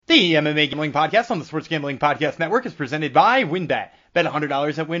The MMA Gambling Podcast on the Sports Gambling Podcast Network is presented by WynnBET. Bet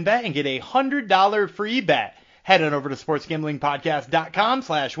 $100 at WynnBET and get a $100 free bet. Head on over to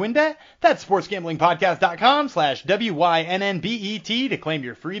sportsgamblingpodcast.com/WynnBET. That's sportsgamblingpodcast.com/WYNNBET to claim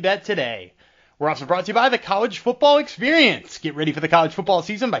your free bet today. We're also brought to you by the College Football Experience. Get ready for the college football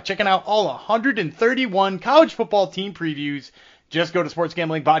season by checking out all 131 college football team previews. Just go to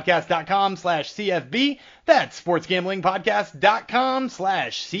sportsgamblingpodcast.com/CFB. That's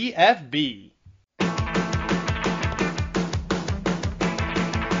sportsgamblingpodcast.com/CFB.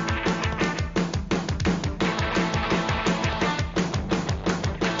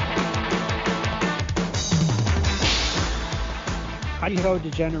 Howdy ho,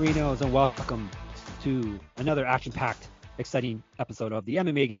 DeGenerinos, and welcome to another action-packed, exciting episode of the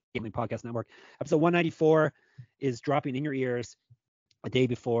MMA Gambling Podcast Network. Episode 194 is dropping in your ears a day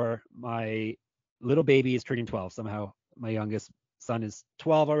before my little baby is turning 12. Somehow my youngest son is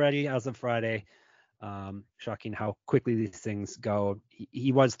 12 already as of Friday. Shocking how quickly these things go.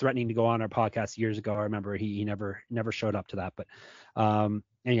 He was threatening to go on our podcast years ago. I remember he never showed up to that. But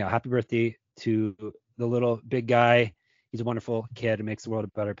anyhow, happy birthday to the little big guy. He's a wonderful kid and makes the world a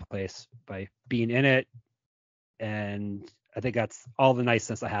better place by being in it. And I think that's all the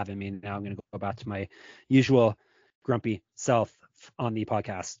niceness I have in me. Now I'm going to go back to my usual grumpy self on the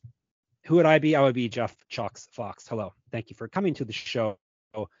podcast. Who would I be? I would be Jeff Chalks Fox. Hello. Thank you for coming to the show.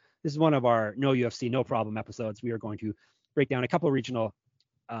 This is one of our No UFC, No Problem episodes. We are going to break down a couple of regional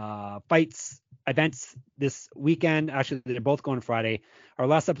events this weekend. Actually, they're both going Friday. Our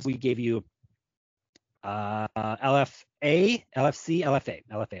last episode, we gave you LFA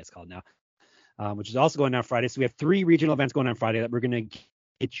it's called now, which is also going on Friday. So we have 3 regional events going on Friday that we're going to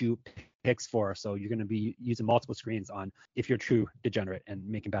get you picks for. So you're going to be using multiple screens on if you're a true degenerate and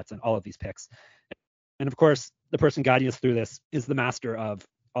making bets on all of these picks. And of course, the person guiding us through this is the master of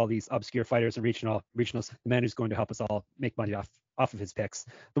all these obscure fighters and regionals, the man who's going to help us all make money off of his picks,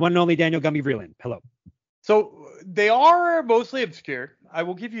 the one and only Daniel Gumby Vreeland. Hello. So they are mostly obscure. I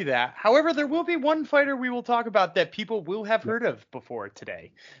will give you that. However, there will be one fighter we will talk about that people will have heard of before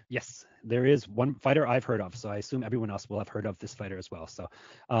today. Yes, there is one fighter I've heard of. So I assume everyone else will have heard of this fighter as well. So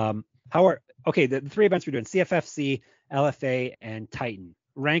the 3 events we're doing: CFFC, LFA, and Titan.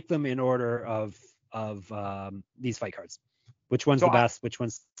 Rank them in order of these fight cards. Which one's the best? Which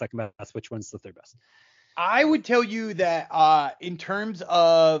one's second best? Which one's the third best? I would tell you that in terms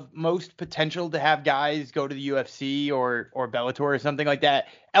of most potential to have guys go to the UFC or Bellator or something like that,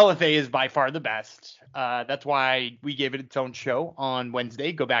 LFA is by far the best. That's why we gave it its own show on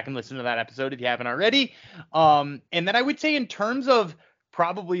Wednesday. Go back and listen to that episode if you haven't already. And then I would say in terms of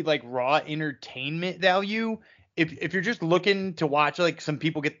probably like raw entertainment value, if you're just looking to watch like some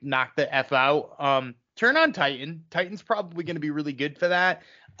people get knocked the F out, turn on Titan. Titan's probably going to be really good for that.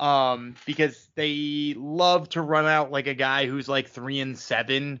 Because they love to run out like a guy who's like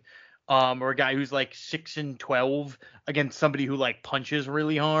 3-7, or a guy who's like 6-12 against somebody who like punches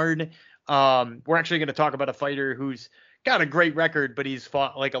really hard. We're actually going to talk about a fighter who's got a great record, but he's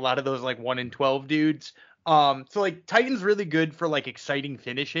fought like a lot of those like 1-12 dudes. So like Titan's really good for like exciting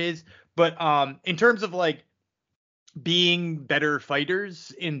finishes, but in terms of like being better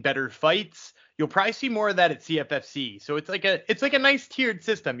fighters in better fights, you'll probably see more of that at CFFC. So it's like a nice tiered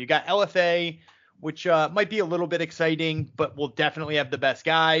system. You got LFA, which might be a little bit exciting, but will definitely have the best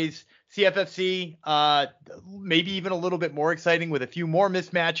guys. CFFC, maybe even a little bit more exciting with a few more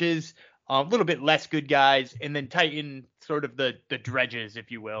mismatches, a little bit less good guys, and then Titan, sort of the dredges, if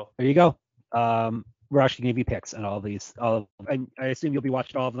you will. There you go. We're actually going to give you picks on all of these. I assume you'll be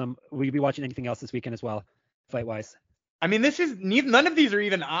watching all of them. Will you be watching anything else this weekend as well, fight-wise? I mean, none of these are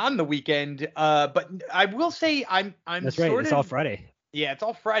even on the weekend. But I will say I'm That's right. It's all Friday. Yeah, it's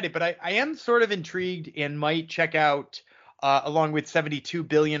all Friday. But I am sort of intrigued and might check out, along with 72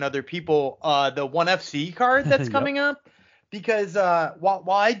 billion other people, the ONE FC card that's coming up. Because while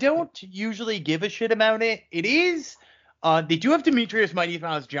I don't usually give a shit about it, it is. They do have Demetrius Mighty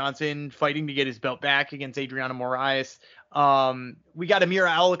Mouse Johnson fighting to get his belt back against Adriano Moraes. We got Amir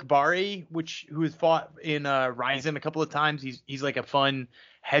Al-Akbari, who has fought in Ryzen a couple of times. He's like a fun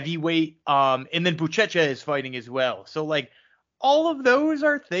heavyweight. And then Buchecha is fighting as well. So like all of those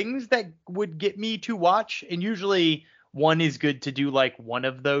are things that would get me to watch. And usually one is good to do like one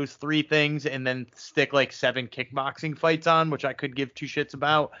of those 3 things and then stick like 7 kickboxing fights on, which I could give 2 shits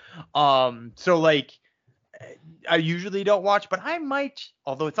about. So like I usually don't watch, but I might,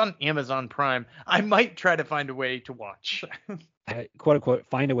 although it's on Amazon Prime, I might try to find a way to watch. Quote unquote,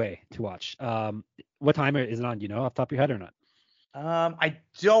 find a way to watch. What time is it on? Do you know off the top of your head or not? I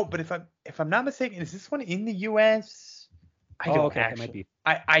don't, but if I'm not mistaken, is this one in the US? I don't okay, it might actually. be.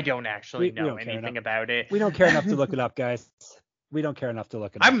 I don't actually We know don't care anything enough. about it. We don't care enough to look it up, guys. We don't care enough to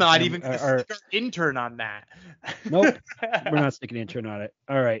look it up. I'm not And even gonna our stick our intern on that. Nope, we're not sticking an intern on it.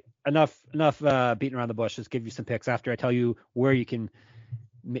 All right, enough beating around the bush. Let's give you some picks after I tell you where you can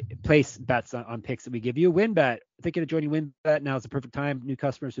place bets on picks that we give you. WinBet. Thinking of joining WinBet? Now is the perfect time. New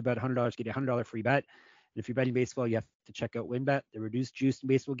customers who bet $100 get a $100 free bet. And if you're betting baseball, you have to check out WinBet. The reduced juice in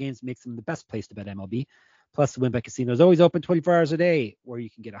baseball games makes them the best place to bet MLB. Plus, the WinBet Casino is always open 24 hours a day, where you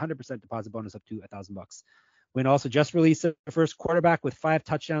can get 100% deposit bonus up to $1,000. Win also just released the first quarterback with 5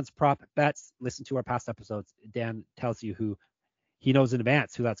 touchdowns prop bets. Listen to our past episodes. Dan tells you who he knows in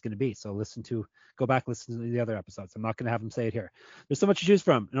advance who that's going to be. So go back, listen to the other episodes. I'm not going to have him say it here. There's so much to choose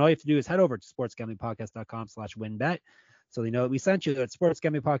from. And all you have to do is head over to sportsgamblingpodcast.com/winbet. So they know that we sent you at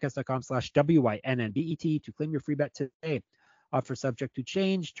sportsgamblingpodcast.com/WYNNBET to claim your free bet today. Offer subject to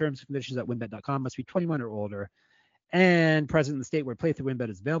change. Terms and conditions at winbet.com. Must be 21 or older and present in the state where playthrough WinBet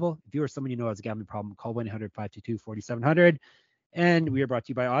is available. If you or someone you know has a gambling problem, call 1-800-522-4700. And we are brought to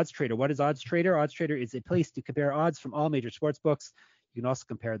you by Odds Trader. What is Odds Trader? Odds Trader is a place to compare odds from all major sports books. You can also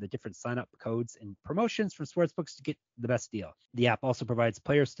compare the different sign-up codes and promotions from sportsbooks to get the best deal. The app also provides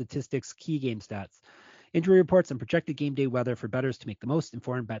player statistics, key game stats, injury reports, and projected game day weather for bettors to make the most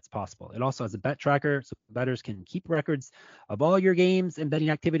informed bets possible. It also has a bet tracker so bettors can keep records of all your games and betting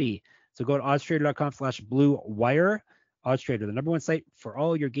activity. So go to oddstrader.com/Blue Wire. Odds Trader, the number one site for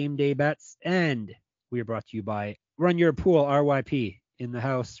all your game day bets. And we are brought to you by Run Your Pool, RYP, in the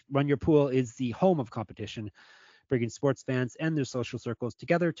house. Run Your Pool is the home of competition, bringing sports fans and their social circles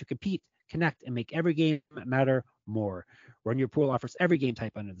together to compete, connect, and make every game matter more. Run Your Pool offers every game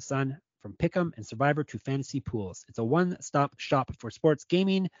type under the sun, from Pick'em and Survivor to fantasy pools. It's a one-stop shop for sports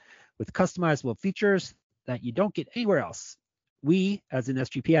gaming with customizable features that you don't get anywhere else. We, as in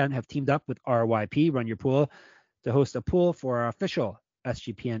SGPN, have teamed up with RYP, Run Your Pool, to host a pool for our official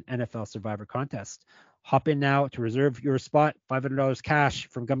SGPN NFL Survivor contest. Hop in now to reserve your spot. $500 cash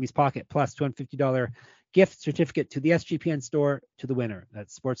from Gumby's pocket, plus $250 gift certificate to the SGPN store to the winner.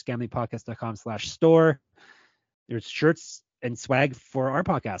 That's sportsgamblingpodcast.com/store. There's shirts and swag for our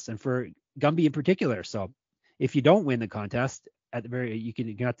podcast and for Gumby in particular. So if you don't win the contest, you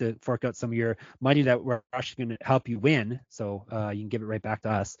can have to fork out some of your money that we're actually going to help you win. So you can give it right back to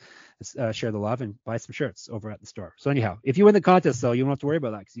us, share the love, and buy some shirts over at the store. So anyhow, if you win the contest, though, you don't have to worry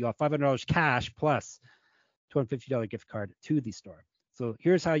about that because you have $500 cash plus $250 gift card to the store. So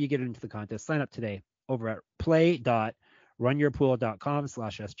here's how you get into the contest. Sign up today over at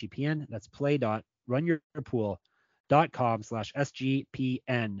play.runyourpool.com/SGPN. That's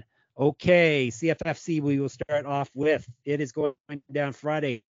play.runyourpool.com/SGPN. Okay, CFFC, we will start off with. It is going down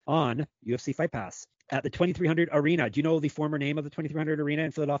Friday on UFC Fight Pass at the 2300 Arena. Do you know the former name of the 2300 Arena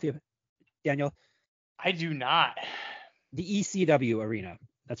in Philadelphia, Daniel? I do not. The ECW Arena.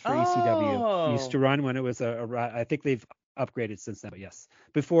 That's for ECW. It used to run when it was I think they've upgraded since then, but yes.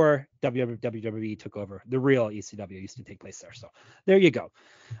 Before WWE took over, the real ECW used to take place there. So there you go.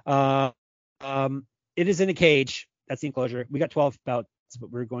 It is in a cage. That's the enclosure. We got 12 bouts, but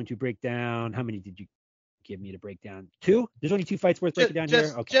we're going to break down. How many did you give me to break down? 2? There's only 2 fights worth breaking down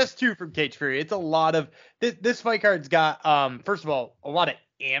here? Okay. Just 2 from Cage Fury. It's a lot of this fight card's got first of all a lot of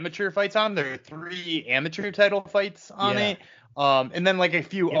amateur fights on. There are 3 amateur title fights on it. And then like a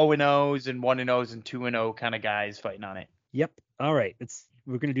few 0-0s and 1-0s and 2-0 kind of guys fighting on it. Yep. All right.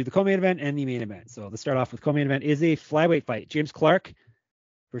 We're going to do the co-main event and the main event. So let's start off with co-main event is a flyweight fight. James Clark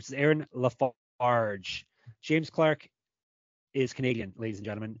versus Aaron Lafarge. James Clark is Canadian, ladies and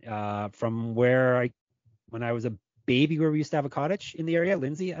gentlemen, from when I was a baby, where we used to have a cottage in the area.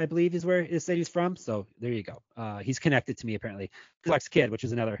 Lindsay, I believe, is where his city's from. So there you go. He's connected to me, apparently. Clark's Kid, which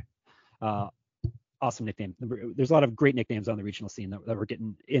is another awesome nickname. There's a lot of great nicknames on the regional scene that we're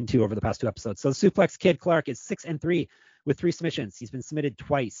getting into over the past 2 episodes. So the Suplex Kid Clark is 6-3 with 3 submissions. He's been submitted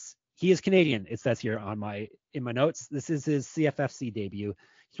twice. He is Canadian, it says here in my notes. This is his CFFC debut.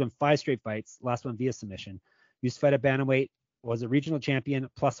 He's won 5 straight fights, last one via submission. Used to fight at bantamweight, was a regional champion,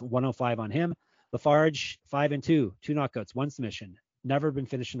 plus 105 on him. Lafarge, 5-2, 2 knockouts, 1 submission. Never been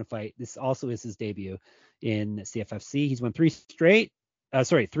finished in a fight. This also is his debut in CFFC. He's won 3 straight.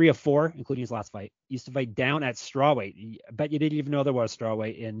 3 of 4, including his last fight. Used to fight down at strawweight. I bet you didn't even know there was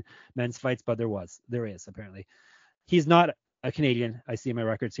strawweight in men's fights, but there is apparently. He's not a Canadian. I see in my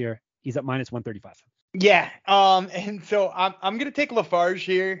records here. He's at minus 135. Yeah. And so I'm gonna take Lafarge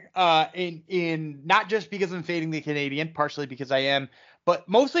here. In not just because I'm fading the Canadian, partially because I am, but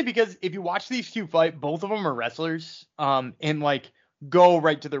mostly because if you watch these 2 fight, both of them are wrestlers. And like go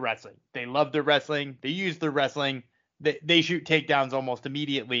right to the wrestling. They love their wrestling. They use their wrestling. They shoot takedowns almost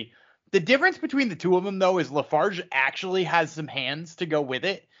immediately. The difference between the two of them, though, is Lafarge actually has some hands to go with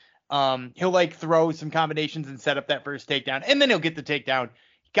it. He'll like throw some combinations and set up that first takedown, and then he'll get the takedown.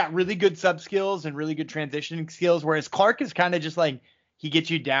 He got really good sub skills and really good transitioning skills, whereas Clark is kind of just like he gets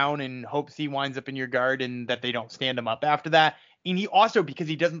you down and hopes he winds up in your guard and that they don't stand him up after that. And he also, because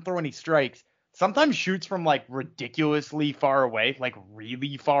he doesn't throw any strikes, sometimes shoots from like ridiculously far away, like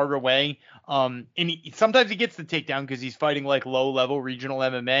really far away. And sometimes he gets the takedown because he's fighting like low level regional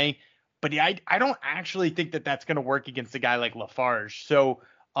MMA. But I don't actually think that that's going to work against a guy like Lafarge. So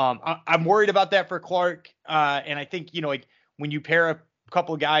I'm worried about that for Clark. And I think, like when you pair a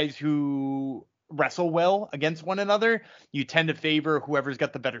couple of guys who wrestle well against one another, you tend to favor whoever's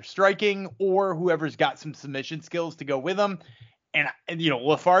got the better striking or whoever's got some submission skills to go with them. And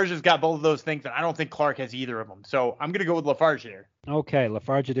Lafarge has got both of those things, and I don't think Clark has either of them. So I'm going to go with Lafarge here. Okay,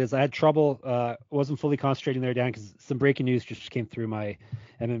 Lafarge it is. I had trouble, wasn't fully concentrating there, Dan, because some breaking news just came through my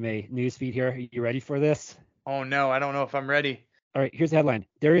MMA news feed here. Are you ready for this? Oh, no, I don't know if I'm ready. All right, here's the headline.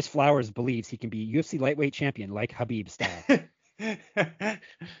 Darius Flowers believes he can be UFC lightweight champion like Khabib style.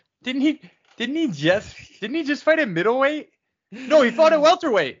 Didn't he just fight at middleweight? No, he fought at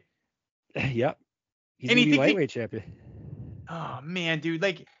welterweight. Yep. He's and going to be lightweight champion. Oh, man, dude.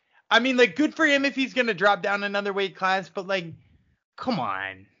 Good for him if he's going to drop down another weight class, but, come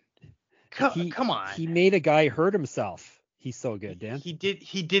on. Come on. He made a guy hurt himself. He's so good, Dan. He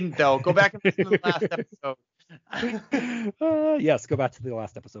didn't, though. Go back and listen to the last episode. Yes, go back to the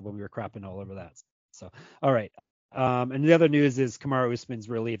last episode when we were crapping all over that. So, all right. And the other news is Kamaru Usman's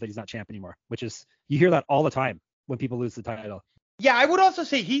relieved that he's not champ anymore, which is, you hear that all the time when people lose the title. Yeah, I would also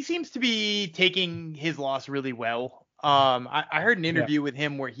say he seems to be taking his loss really well. I heard an interview with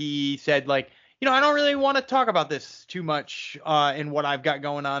him where he said, I don't really want to talk about this too much in what I've got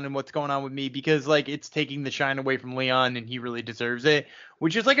going on and what's going on with me because, it's taking the shine away from Leon and he really deserves it,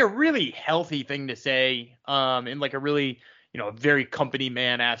 which is, a really healthy thing to say and, a really, a very company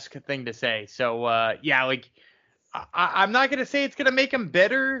man-esque thing to say. So, I'm not going to say it's going to make him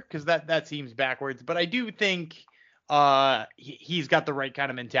better because that seems backwards, but I do think he's got the right kind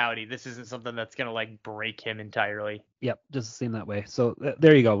of mentality. This isn't something that's going to break him entirely. Yep, doesn't seem that way. So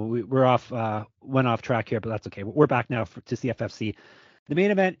there you go. We're off, went off track here, but that's okay. We're back now to CFFC. The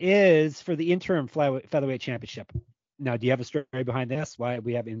main event is for the interim featherweight championship. Now, do you have a story behind this? Why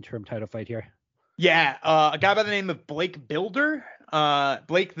we have interim title fight here? Yeah, a guy by the name of Blake Builder.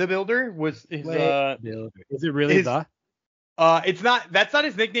 Blake the Builder was his. Builder. Is it really the? It's not. That's not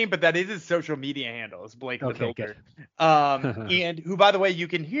his nickname, but that is his social media handle. Is Blake the Builder. And who, by the way, you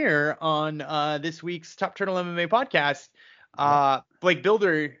can hear on this week's Top Turtle MMA podcast. Blake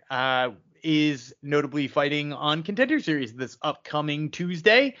Builder is notably fighting on Contender Series this upcoming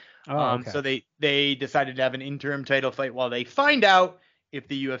Tuesday. So they decided to have an interim title fight while they find out if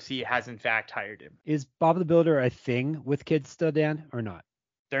the UFC has in fact hired him. Is Bob the Builder a thing with kids still, Dan, or not?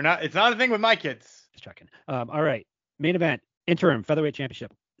 They're not. It's not a thing with my kids. Just checking. All right. Main event, interim featherweight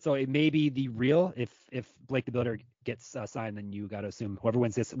championship. So it may be the real. If Blake the Builder gets signed, then you got to assume whoever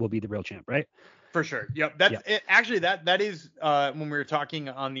wins this will be the real champ, right? For sure. Yep. That's it. Actually, that is when we were talking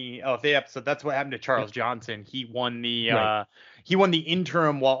on the LFA episode. That's what happened to Charles Johnson. He won the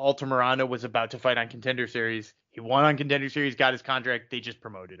interim while Altamirano was about to fight on Contender Series. He won on Contender Series, got his contract. They just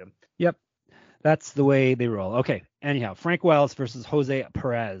promoted him. Yep. That's the way they roll. Okay. Anyhow, Frank Wells versus Jose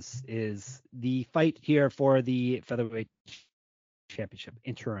Perez is the fight here for the featherweight championship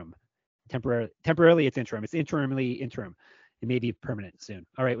interim. Temporarily, it's interim. It's interim. It may be permanent soon.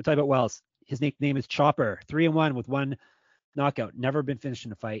 All right. We'll talk about Wells. His nickname is Chopper. 3-1 with one knockout. Never been finished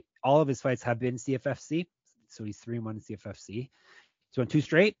in a fight. All of his fights have been CFFC. So he's 3-1 in CFFC. He's won 2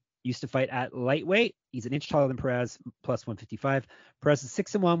 straight. Used to fight at lightweight. He's an inch taller than Perez, plus 155. Perez is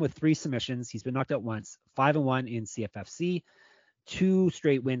 6-1 with 3 submissions. He's been knocked out once. 5-1 in CFFC. 2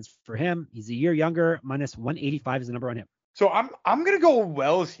 straight wins for him. He's a year younger. Minus 185 is the number on him. So I'm gonna go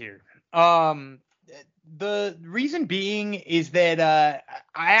Wells here. The reason being is that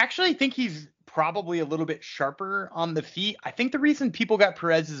I actually think he's probably a little bit sharper on the feet. I think the reason people got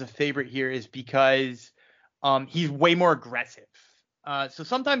Perez as a favorite here is because he's way more aggressive. So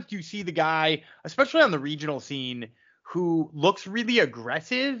sometimes you see the guy, especially on the regional scene, who looks really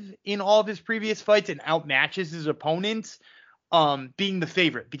aggressive in all of his previous fights and outmatches his opponents, being the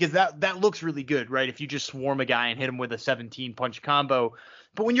favorite, because that looks really good, right? If you just swarm a guy and hit him with a 17 punch combo.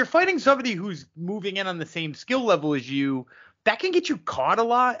 But when you're fighting somebody who's moving in on the same skill level as you, that can get you caught a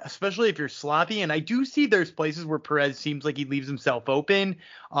lot, especially if you're sloppy. And I do see there's places where Perez seems like he leaves himself open.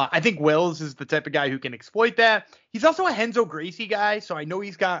 I think Wells is the type of guy who can exploit that. He's also a Renzo Gracie guy, so I know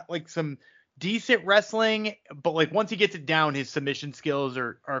he's got some decent wrestling, but like once he gets it down, his submission skills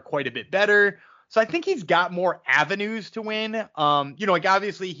are quite a bit better. So I think he's got more avenues to win. Like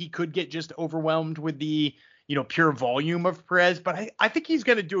obviously he could get just overwhelmed with the, pure volume of Perez, but I think he's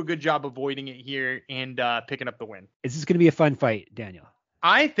going to do a good job avoiding it here and picking up the win. Is this going to be a fun fight, Daniel?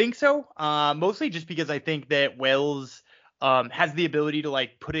 I think so. Mostly just because I think that Wells has the ability to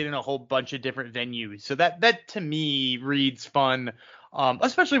like put it in a whole bunch of different venues. So that to me reads fun,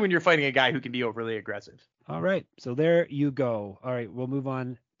 especially when you're fighting a guy who can be overly aggressive. All right. So there you go. All right. We'll move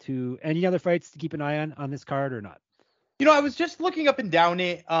on to any other fights to keep an eye on this card or not? I was just looking up and down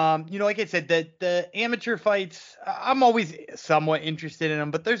it. Like I said, the amateur fights, I'm always somewhat interested in them,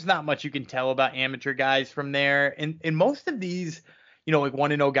 but there's not much you can tell about amateur guys from there. And most of these, like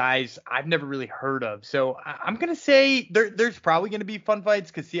 1-0 guys, I've never really heard of. So I'm going to say there's probably going to be fun fights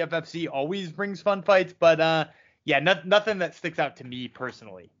because CFFC always brings fun fights. But nothing that sticks out to me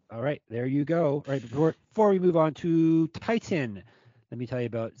personally. All right. There you go. All right. Before we move on to Titan, let me tell you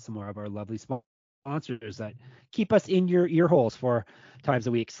about some more of our lovely sponsors that keep us in your ear holes 4 times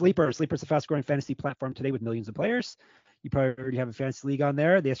a week. Sleeper. Sleeper's a fast-growing fantasy platform today with millions of players. You probably already have a fantasy league on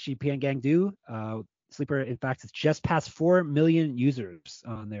there. The SGPN gang do. Sleeper, in fact, it's just past 4 million users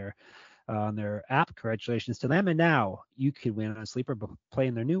on their app. Congratulations to them. And now you can win on Sleeper by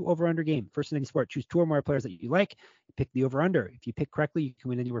playing their new over-under game. First in any sport, choose 2 or more players that you like. Pick the over-under. If you pick correctly, you can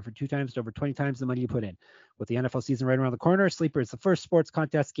win anywhere from 2 times to over 20 times the money you put in. With the NFL season right around the corner, Sleeper is the first sports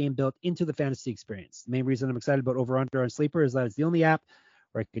contest game built into the fantasy experience. The main reason I'm excited about over-under on Sleeper is that it's the only app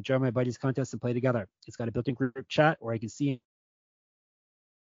where I can join my buddies' contests and play together. It's got a built-in group chat where I can see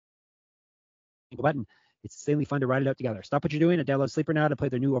a button. It's insanely fun to ride it out together. Stop what you're doing and download Sleeper now to play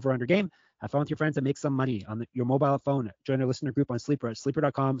their new over-under game. Have fun with your friends and make some money on your mobile phone. Join our listener group on Sleeper at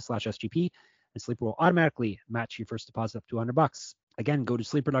sleeper.com/SGP, and Sleeper will automatically match your first deposit up to $100. Again, go to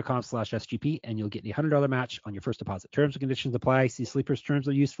sleeper.com/SGP, and you'll get a $100 match on your first deposit. Terms and conditions apply. See Sleeper's terms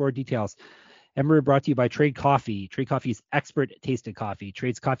of use for details. And we're brought to you by Trade Coffee. Trade Coffee's expert tasted coffee.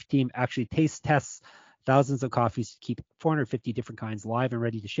 Trade's coffee team actually taste tests thousands of coffees to keep 450 different kinds live and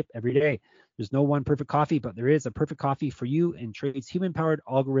ready to ship every day. There's no one perfect coffee, but there is a perfect coffee for you, and Trade's human-powered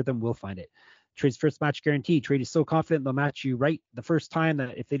algorithm will find it. Trade's first match guarantee. Trade is so confident they'll match you right the first time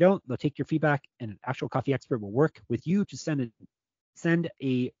that if they don't, they'll take your feedback, and an actual coffee expert will work with you to send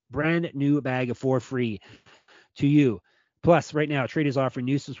a brand new bag for free to you. Plus, right now, Trade is offering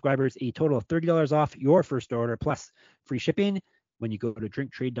new subscribers a total of $30 off your first order, plus free shipping when you go to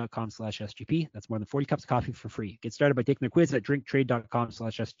drinktrade.com/SGP. That's more than 40 cups of coffee for free. Get started by taking the quiz at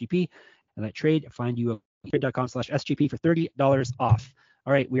drinktrade.com/SGP and let Trade find you at trade.com/SGP for $30 off.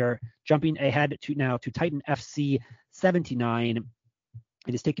 All right, we are jumping ahead to Titan FC 79.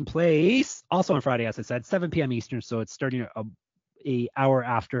 It is taking place also on Friday, as I said, 7 p.m. Eastern, so it's starting a hour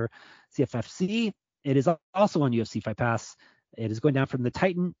after CFFC. It is also on UFC Fight Pass. It is going down from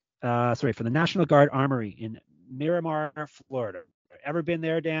from the National Guard Armory in Miramar, Florida. Ever been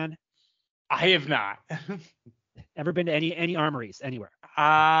there, Dan? I have not. Ever been to any armories anywhere?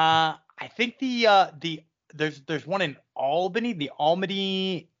 I think there's one in Albany, the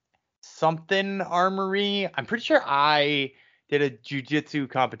Albany something armory. I'm pretty sure I did a jiu-jitsu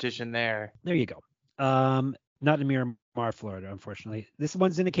competition there. There you go. Not in Miramar, Florida, unfortunately. This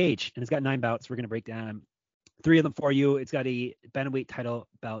one's in a cage, and it's got 9 bouts. We're going to break down 3 of them for you. It's got a bantamweight title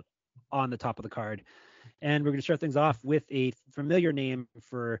bout on the top of the card. And we're going to start things off with a familiar name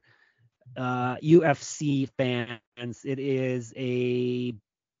for UFC fans. It is a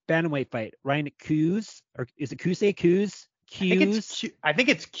bantamweight fight. Ryan Coos, or is it Cousy? Coos? I think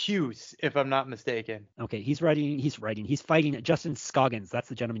it's Cuse, if I'm not mistaken. Okay, he's fighting Justin Scoggins. That's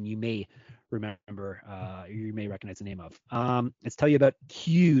the gentleman you may remember. You may recognize the name of. Let's tell you about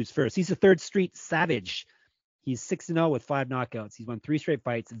Hughes first. He's a Third Street Savage. He's 6-0 with 5 knockouts. He's won 3 straight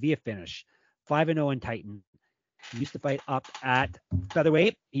fights via finish. 5-0 in Titan. He used to fight up at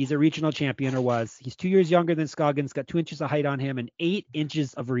featherweight. He's a regional champion, or was. He's 2 years younger than Scoggins, got 2 inches of height on him and 8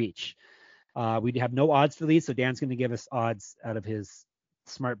 inches of reach. We have no odds for these, so Dan's going to give us odds out of his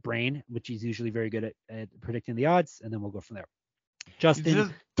smart brain, which he's usually very good at predicting the odds, and then we'll go from there.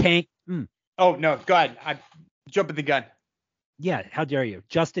 Justin Tank. Oh, no, go ahead. I'm jumping the gun. Yeah, how dare you?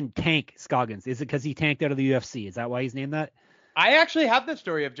 Justin Tank Scoggins. Is it because he tanked out of the UFC? Is that why he's named that? I actually have the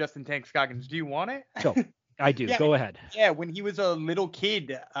story of Justin Tank Scoggins. Do you want it? Go. I do. Yeah, go ahead. Yeah, when he was a little kid,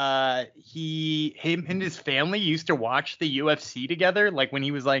 him and his family used to watch the UFC together, like when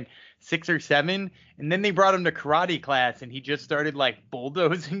he was like 6 or 7, and then they brought him to karate class, and he just started like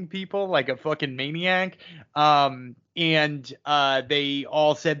bulldozing people like a fucking maniac. And they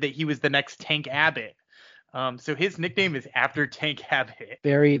all said that he was the next Tank Abbott. So his nickname is After Tank Habit.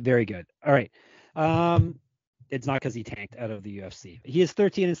 Very, very good. All right. It's not because he tanked out of the UFC. He is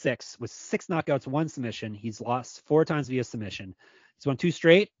 13-6 with 6 knockouts, 1 submission. He's lost 4 times via submission. He's won 2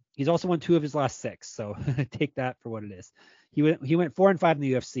 straight. He's also won 2 of his last 6. So take that for what it is. He went 4-5 in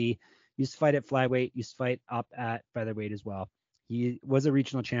the UFC. Used to fight at flyweight. Used to fight up at featherweight as well. He was a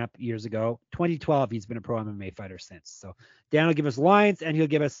regional champ years ago. 2012, he's been a pro MMA fighter since. So Dan will give us lines, and he'll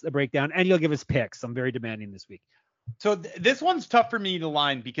give us a breakdown, and he'll give us picks. I'm very demanding this week. So this one's tough for me to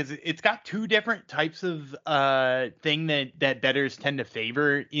line because it's got 2 different types of thing that bettors tend to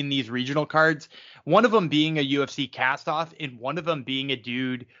favor in these regional cards. One of them being a UFC cast-off, and one of them being a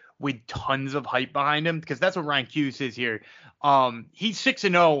dude with tons of hype behind him, because that's what Ryan Hughes is here. He's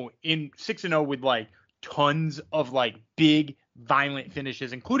 6-0 with like tons of like big violent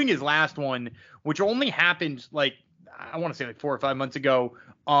finishes, including his last one, which only happened like I want to say like 4 or 5 months ago.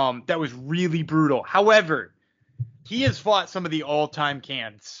 That was really brutal. However, he has fought some of the all-time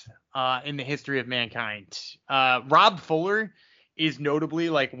cans in the history of mankind. Rob Fuller is notably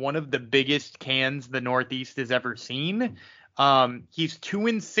like one of the biggest cans the Northeast has ever seen. He's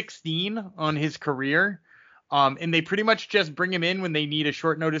 2-16 on his career. And they pretty much just bring him in when they need a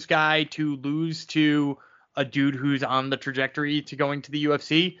short notice guy to lose to a dude who's on the trajectory to going to the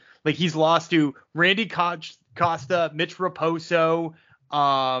UFC. Like he's lost to Randy Costa, Mitch Raposo,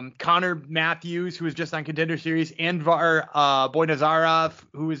 Connor Matthews, who was just on Contender Series, Anvar Boynazarov,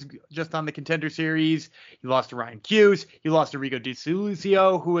 who was just on the Contender Series. He lost to Ryan Hughes. He lost to Rico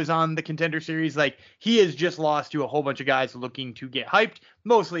DiSulicio, who was on the Contender Series. Like he has just lost to a whole bunch of guys looking to get hyped,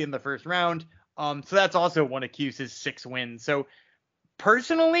 mostly in the first round. So that's also one of Hughes' 6 wins. So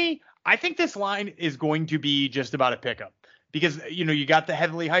personally, I think this line is going to be just about a pickup because, you know, you got the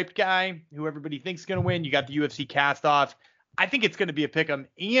heavily hyped guy who everybody thinks is going to win. You got the UFC cast off. I think it's going to be a pick'em.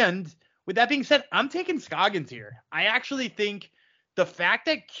 And with that being said, I'm taking Scoggins here. I actually think the fact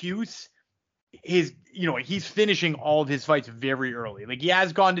that Hughes is, you know, he's finishing all of his fights very early. Like he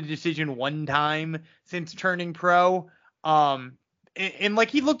has gone to decision 1 time since turning pro. And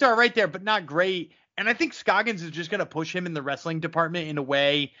like he looked all right there, but not great. And I think Scoggins is just going to push him in the wrestling department in a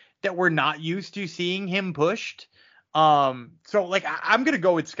way that we're not used to seeing him pushed. So like I'm going to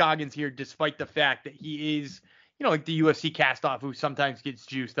go with Scoggins here, despite the fact that he is, you know, like the UFC cast off who sometimes gets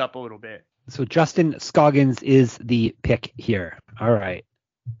juiced up a little bit. So Justin Scoggins is the pick here. All right.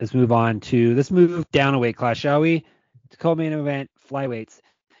 Let's move down a weight class, shall we? To co-main event, flyweights.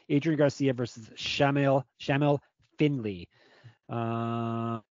 Adrian Garcia versus Shamil Finley.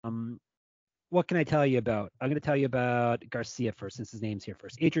 What can I tell you about? I'm going to tell you about Garcia first, since his name's here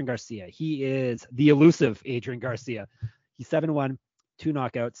first. Adrian Garcia. He is the elusive Adrian Garcia. He's 7-1, 2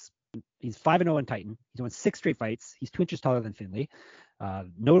 knockouts. He's 5-0 in Titan. He's won 6 straight fights. He's 2 inches taller than Finley.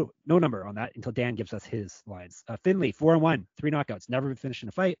 No number on that until Dan gives us his lines. Finley, 4-1, 3 knockouts. Never been finished in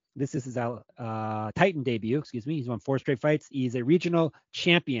a fight. This is his Titan debut. He's won 4 straight fights. He's a regional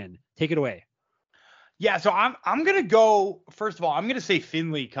champion. Take it away. Yeah, so I'm gonna go. First of all, I'm gonna say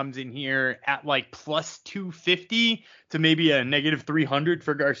Finley comes in here at like plus 250 to maybe a negative 300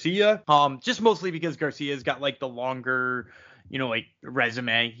 for Garcia. Just mostly because Garcia's got like the longer, you know, like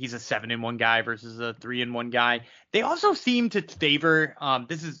resume. He's a 7-1 guy versus a 3-1 guy. They also seem to favor.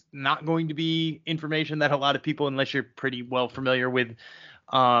 This is not going to be information that a lot of people, unless you're pretty well familiar with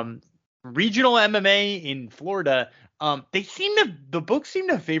regional MMA in Florida. The books seem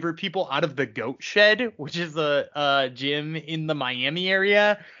to favor people out of the Goat Shed, which is a gym in the Miami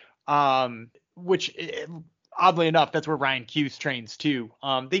area. Which oddly enough, that's where Ryan Hughes trains too.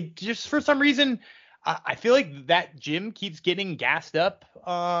 They just, for some reason, I feel like that gym keeps getting gassed up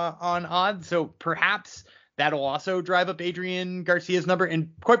on odds. So perhaps that'll also drive up Adrian Garcia's number. And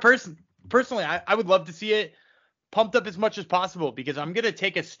quite personally, I would love to see it pumped up as much as possible, because I'm going to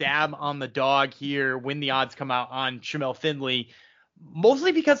take a stab on the dog here when the odds come out on Shamil Finley,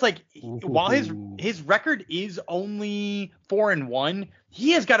 mostly because like while his record is only 4-1,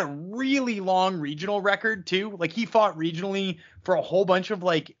 he has got a really long regional record too. Like he fought regionally for a whole bunch of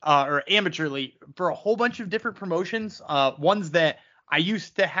like or amateurly for a whole bunch of different promotions, ones that I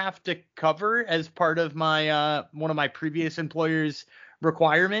used to have to cover as part of my one of my previous employers'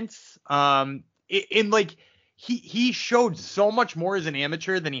 requirements. He showed so much more as an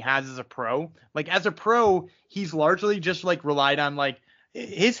amateur than he has as a pro. Like as a pro, he's largely just like relied on like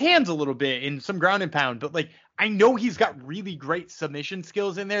his hands a little bit and some ground and pound. But like I know he's got really great submission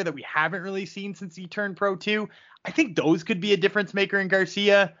skills in there that we haven't really seen since he turned pro too. I think those could be a difference maker in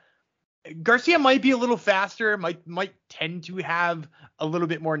Garcia. Garcia might be a little faster, might tend to have a little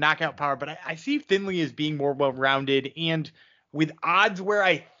bit more knockout power, but I see Finley as being more well-rounded and with odds where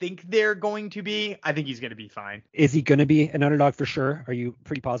I think they're going to be, I think he's going to be fine. Is he going to be an underdog for sure? Are you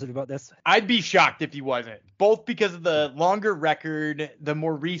pretty positive about this? I'd be shocked if he wasn't, both because of the longer record, the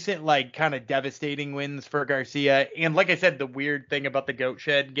more recent, like, kind of devastating wins for Garcia, and like I said, the weird thing about the goat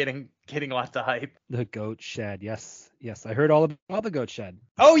shed getting lots of hype. The goat shed, yes. I heard all about the goat shed.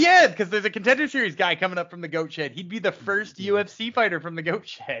 Oh yeah, because there's a Contender Series guy coming up from the goat shed. He'd be the first UFC fighter from the goat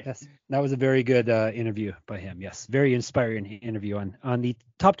shed. Yes, that was a very good interview by him. Yes, very inspiring interview on the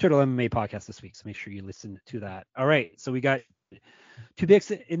Top Turtle MMA podcast this week. So make sure you listen to that. All right, so we got 2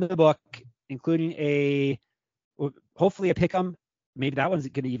 picks in the book, including hopefully a pick'em. Maybe that one's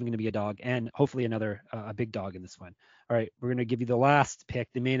going to be a dog, and hopefully another a big dog in this one. All right, we're going to give you the last pick,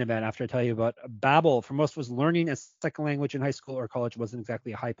 the main event, after I tell you about Babbel. For most of us, learning a second language in high school or college wasn't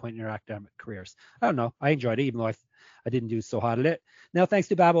exactly a high point in our academic careers. I don't know. I enjoyed it, even though I didn't do so hot at it. Now, thanks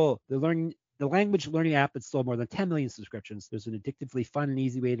to Babbel, the language learning app that's sold more than 10 million subscriptions. There's an addictively fun and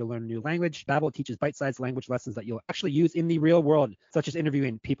easy way to learn a new language. Babbel teaches bite-sized language lessons that you'll actually use in the real world, such as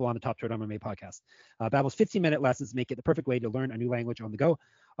interviewing people on the Top Turtle MMA podcast. Babbel's 15-minute lessons make it the perfect way to learn a new language on the go.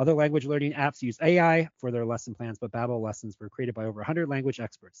 Other language learning apps use AI for their lesson plans, but Babbel lessons were created by over 100 language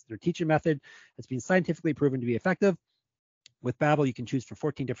experts. Their teaching method has been scientifically proven to be effective. With Babbel, you can choose from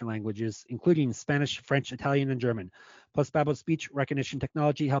 14 different languages, including Spanish, French, Italian, and German. Plus, Babbel's speech recognition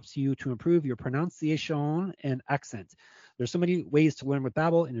technology helps you to improve your pronunciation and accent. There's so many ways to learn with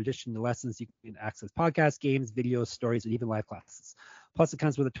Babbel. In addition to lessons, you can access podcasts, games, videos, stories, and even live classes. Plus, it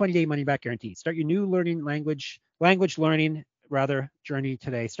comes with a 20-day money-back guarantee. Start your new language learning journey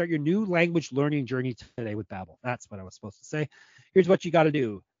today. Start your new language learning journey today with Babbel. That's what I was supposed to say. Here's what you got to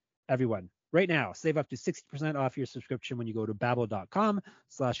do, everyone. Right now, save up to 60% off your subscription when you go to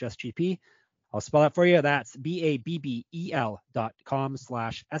babbel.com/SGP. I'll spell that for you. That's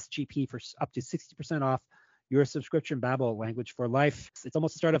BABBEL.com/SGP for up to 60% off your subscription. Babbel, language for life. It's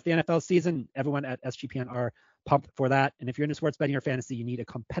almost the start of the NFL season. Everyone at SGPN are pumped for that. And if you're into sports betting or fantasy, you need a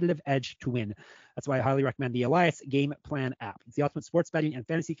competitive edge to win. That's why I highly recommend the Elias Game Plan app. It's the ultimate sports betting and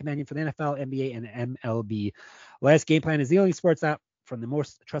fantasy companion for the NFL, NBA, and MLB. Elias Game Plan is the only sports app from the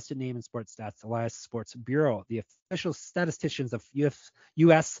most trusted name in sports stats, Elias Sports Bureau, the official statisticians of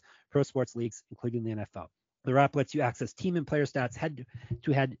U.S. pro sports leagues, including the NFL. The app lets you access team and player stats,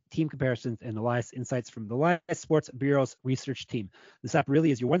 head-to-head team comparisons, and Elias insights from the Elias Sports Bureau's research team. This app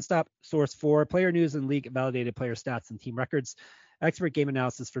really is your one-stop source for player news and league-validated player stats and team records, expert game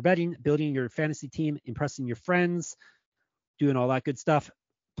analysis for betting, building your fantasy team, impressing your friends, doing all that good stuff.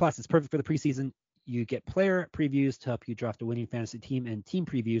 Plus, it's perfect for the preseason. You get player previews to help you draft a winning fantasy team and team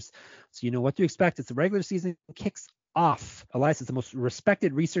previews, so you know what to expect as the regular season kicks off. Elias is the most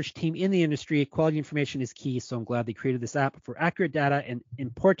respected research team in the industry. Quality information is key, so I'm glad they created this app for accurate data and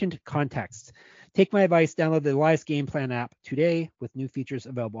important context. Take my advice, download the Elias Game Plan app today with new features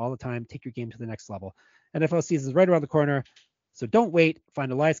available all the time. Take your game to the next level. NFL season is right around the corner, so don't wait.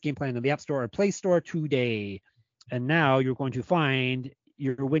 Find Elias Game Plan in the App Store or Play Store today. And now you're going to find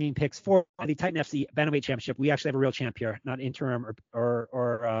your winning picks for the Titan FC Bantamweight Championship. We actually have a real champ here, not interim or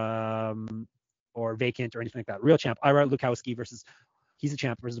vacant or anything like that. Real champ, Ira Lukowski he's a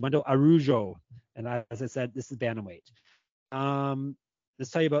champ versus Wendell Arujo. And as I said, this is Bantamweight.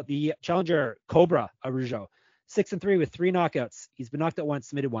 Let's tell you about the challenger, Cobra Arujo. 6-3 with 3 knockouts. He's been knocked out once,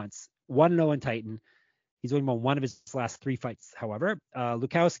 submitted once. 1-0 in Titan. He's only won one of his last 3 fights, however.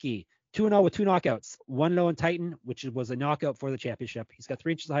 Lukowski, 2-0 with 2 knockouts. 1-0 in Titan, which was a knockout for the championship. He's got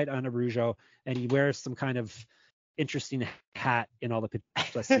 3 inches of height on Arujo, and he wears some kind of interesting hat in all the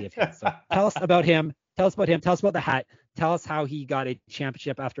pictures I see of him. So tell us about him. Tell us about him. Tell us about the hat. Tell us how he got a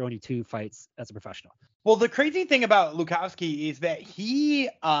championship after only 2 fights as a professional. Well, the crazy thing about Lukowski is that he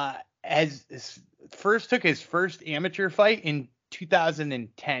took his first amateur fight in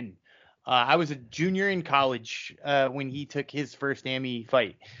 2010. I was a junior in college when he took his first AMI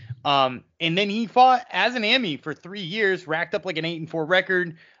fight. And then he fought as an AMI for 3 years, racked up like an 8-4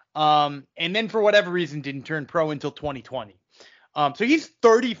 record. And then for whatever reason didn't turn pro until 2020. So he's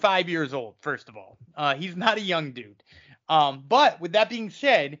 35 years old, first of all. He's not a young dude. But with that being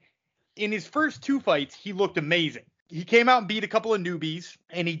said, in his first 2 fights, he looked amazing. He came out and beat a couple of newbies,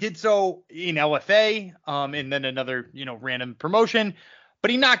 and he did so in LFA, and then another, random promotion.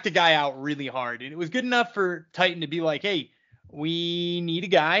 But he knocked a guy out really hard, and it was good enough for Titan to be like, hey, we need a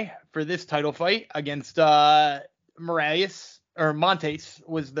guy for this title fight against Morales, or Montes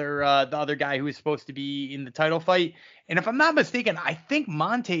was the other guy who was supposed to be in the title fight. And if I'm not mistaken, I think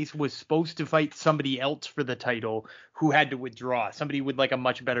Montes was supposed to fight somebody else for the title who had to withdraw, somebody with like a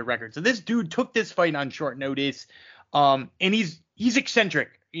much better record. So this dude took this fight on short notice, and he's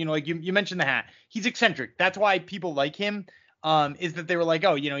eccentric. Like you mentioned the hat. He's eccentric. That's why people like him. is that they were like,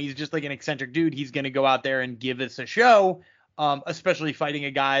 oh, he's just like an eccentric dude. He's going to go out there and give us a show, especially fighting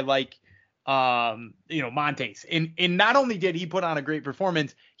a guy like, Montes. And not only did he put on a great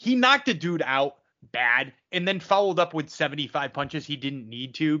performance, he knocked a dude out bad and then followed up with 75 punches he didn't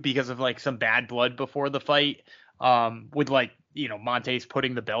need to because of like some bad blood before the fight, with like, Montes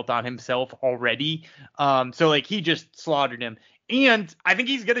putting the belt on himself already. So like he just slaughtered him. And I think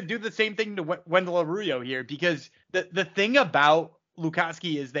he's going to do the same thing to Wendell Arroyo here, because the thing about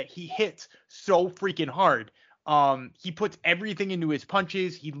Lukaski is that he hits so freaking hard. He puts everything into his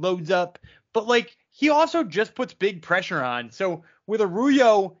punches. He loads up, but like he also just puts big pressure on. So with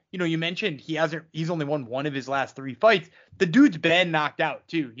Arroyo, you mentioned he's only won one of his last 3 fights. The dude's been knocked out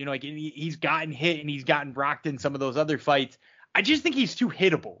too. Like he's gotten hit and he's gotten rocked in some of those other fights. I just think he's too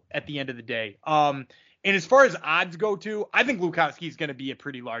hittable at the end of the day. And as far as odds go too, I think Lukaski is going to be a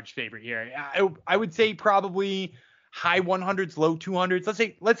pretty large favorite here. I would say probably high 100s, low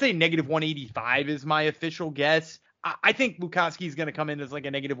 200s. Let's say negative 185 is my official guess. I think Lukaski is going to come in as like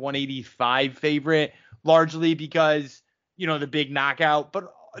a negative 185 favorite, largely because, the big knockout,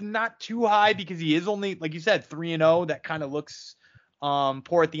 but not too high because he is only, like you said, 3-0. That kind of looks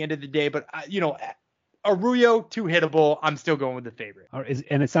poor at the end of the day. But, Arroyo, too hittable. I'm still going with the favorite.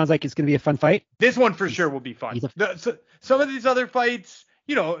 And it sounds like it's going to be a fun fight. This one for sure will be fun. Some of these other fights,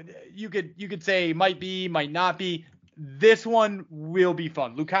 you could say might be, might not be. This one will be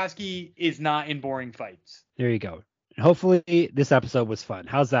fun. Lukaski is not in boring fights. There you go. Hopefully this episode was fun.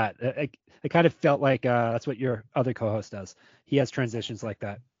 How's that? It kind of felt like that's what your other co-host does. He has transitions like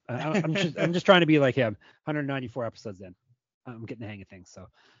that. I'm just trying to be like him. 194 episodes in. I'm getting the hang of things. So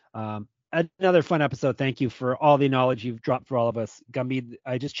another fun episode. Thank you for all the knowledge you've dropped for all of us. Gumby,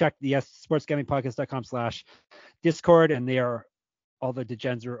 I just checked the sportsgamblingpodcast.com/Discord, and all the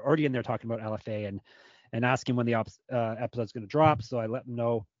degens are already in there talking about LFA and asking when the episode's going to drop. So I let them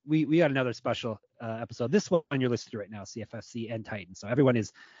know we got another special episode. This one you're listening to right now, CFFC and Titan. So everyone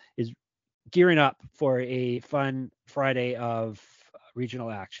is gearing up for a fun Friday of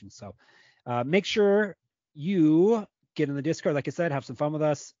regional action. So make sure you get in the Discord. Like I said, have some fun with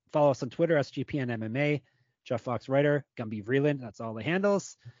us. Follow us on Twitter, SGPN MMA, Jeff Fox Writer, Gumby Vreeland. That's all the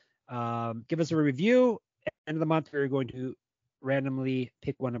handles. Give us a review. End of the month, we're going to randomly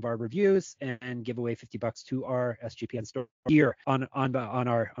pick one of our reviews and give away $50 to our SGPN store here on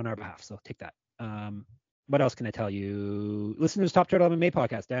our behalf. So take that. What else can I tell you? Listen to this Top Turtle MMA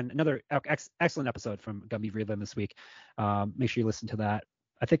podcast and another excellent episode from Gumby Vreeland this week. Make sure you listen to that.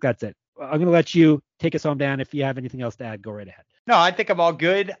 I think that's it. I'm going to let you take us home, Dan. If you have anything else to add, go right ahead. No, I think I'm all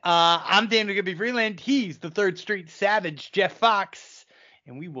good. I'm Daniel Gumby Vreeland. He's the Third Street Savage, Jeff Fox,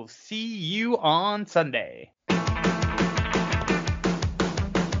 and we will see you on Sunday.